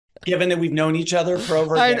given that we've known each other for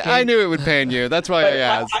over a decade. I knew it would pain you. That's why I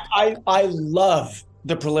asked. I love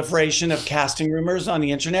the proliferation of casting rumors on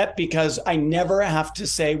the internet because I never have to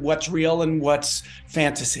say what's real and what's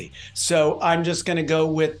fantasy. So I'm just going to go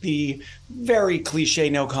with the very cliche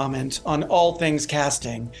no comment on all things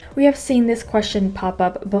casting. We have seen this question pop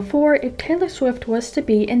up before if Taylor Swift was to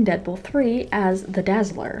be in Deadpool 3 as the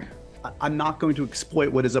Dazzler. I'm not going to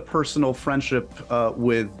exploit what is a personal friendship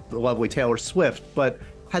with the lovely Taylor Swift, but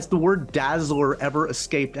has the word dazzler ever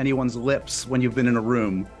escaped anyone's lips when you've been in a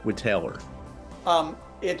room with Taylor?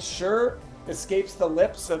 It sure escapes the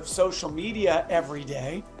lips of social media every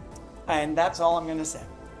day, and that's all I'm going to say.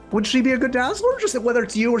 Would she be a good dazzler, just whether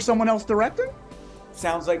it's you or someone else directing?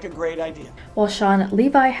 Sounds like a great idea. While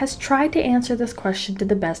𝘨𝘍𝘉 has tried to answer this question to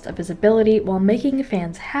the best of his ability while making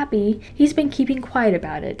fans happy, he's been keeping quiet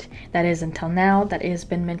about it. That is until now that it has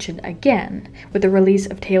been mentioned again. With the release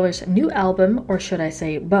of Taylor's new album, or should I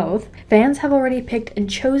say both, fans have already picked and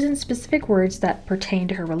chosen specific words that pertain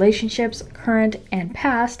to her relationships, current and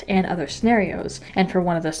past, and other scenarios. And for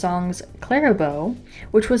one of the songs, 𝘨𝘪𝘏,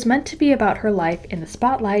 which was meant to be about her life in the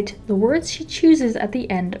spotlight, the words she chooses at the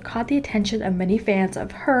end caught the attention of many fans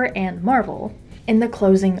of her and Marvel. In the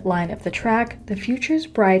closing line of the track, "The future's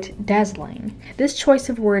bright, dazzling." This choice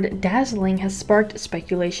of word dazzling has sparked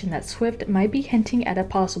speculation that Swift might be hinting at a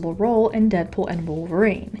possible role in Deadpool and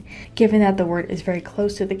Wolverine. Given that the word is very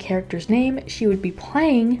close to the character's name she would be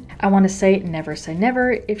playing, I want to say never,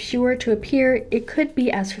 if she were to appear, it could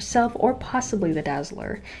be as herself or possibly the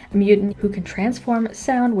Dazzler, a mutant who can transform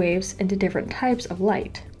sound waves into different types of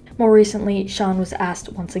light. More recently, Sean was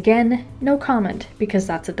asked once again, no comment, because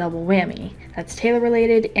that's a double whammy. That's Taylor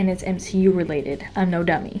related and it's MCU related. I'm no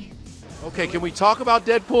dummy. Okay, can we talk about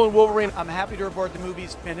Deadpool and Wolverine? I'm happy to report the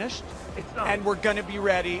movie's finished, and we're going to be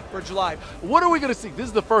ready for July. What are we going to see? This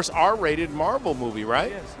is the first R-rated Marvel movie,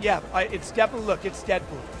 right? Yeah, it's definitely, look, it's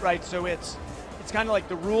Deadpool, right? So it's kind of like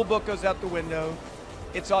the rule book goes out the window.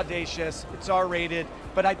 It's audacious, it's R-rated,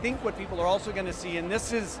 but I think what people are also going to see, and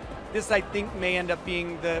this I think may end up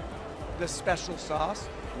being the special sauce,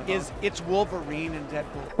 is it's Wolverine and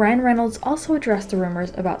Deadpool. Ryan Reynolds also addressed the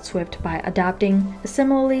rumors about Swift by adopting a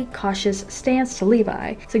similarly cautious stance to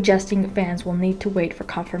Levi, suggesting fans will need to wait for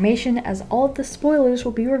confirmation as all of the spoilers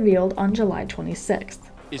will be revealed on July 26th.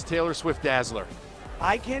 Is Taylor Swift Dazzler?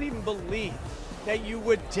 I can't even believe that you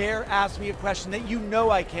would dare ask me a question that you know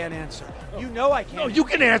I can't answer. You know I can't. No, you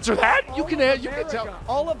can answer that. You can tell.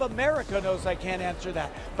 All of America knows I can't answer that.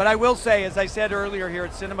 But I will say, as I said earlier here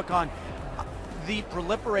at CinemaCon, the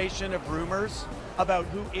proliferation of rumors about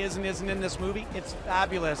who is and isn't in this movie, it's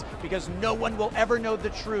fabulous because no one will ever know the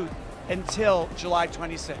truth until July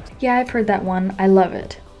 26th. Yeah, I've heard that one. I love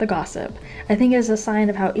it. The gossip. I think it is a sign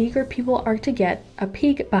of how eager people are to get a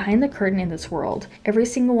peek behind the curtain in this world. Every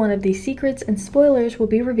single one of these secrets and spoilers will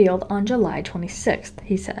be revealed on July 26th,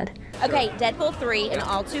 he said. Okay, Deadpool 3 and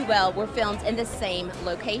All Too Well were filmed in the same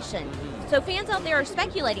location. So fans out there are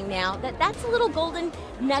speculating now that that's a little golden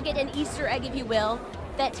nugget and Easter egg, if you will,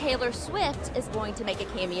 that Taylor Swift is going to make a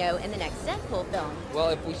cameo in the next Deadpool film. Well,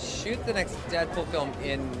 if we shoot the next Deadpool film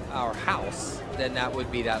in our house, then that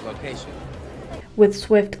would be that location. With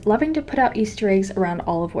Swift loving to put out Easter eggs around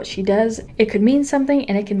all of what she does, it could mean something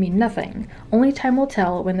and it can mean nothing. Only time will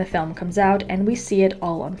tell when the film comes out and we see it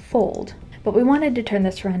all unfold. But we wanted to turn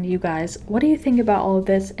this around to you guys. What do you think about all of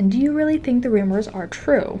this, and do you really think the rumors are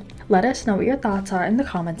true? Let us know what your thoughts are in the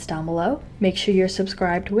comments down below. Make sure you're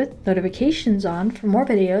subscribed with notifications on for more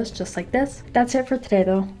videos just like this. That's it for today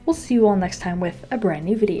though. We'll see you all next time with a brand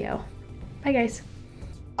new video. Bye guys.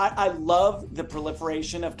 I love the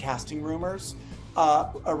proliferation of casting rumors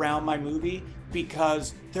around my movie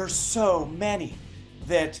because there's so many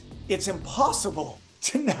that it's impossible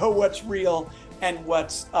to know what's real and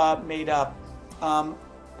what's made up.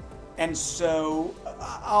 And so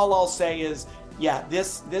all I'll say is, yeah,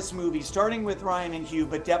 this movie, starting with Ryan and Hugh,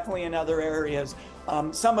 but definitely in other areas,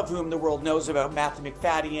 some of whom the world knows about, Matthew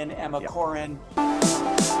Macfadyen, Emma Corrin.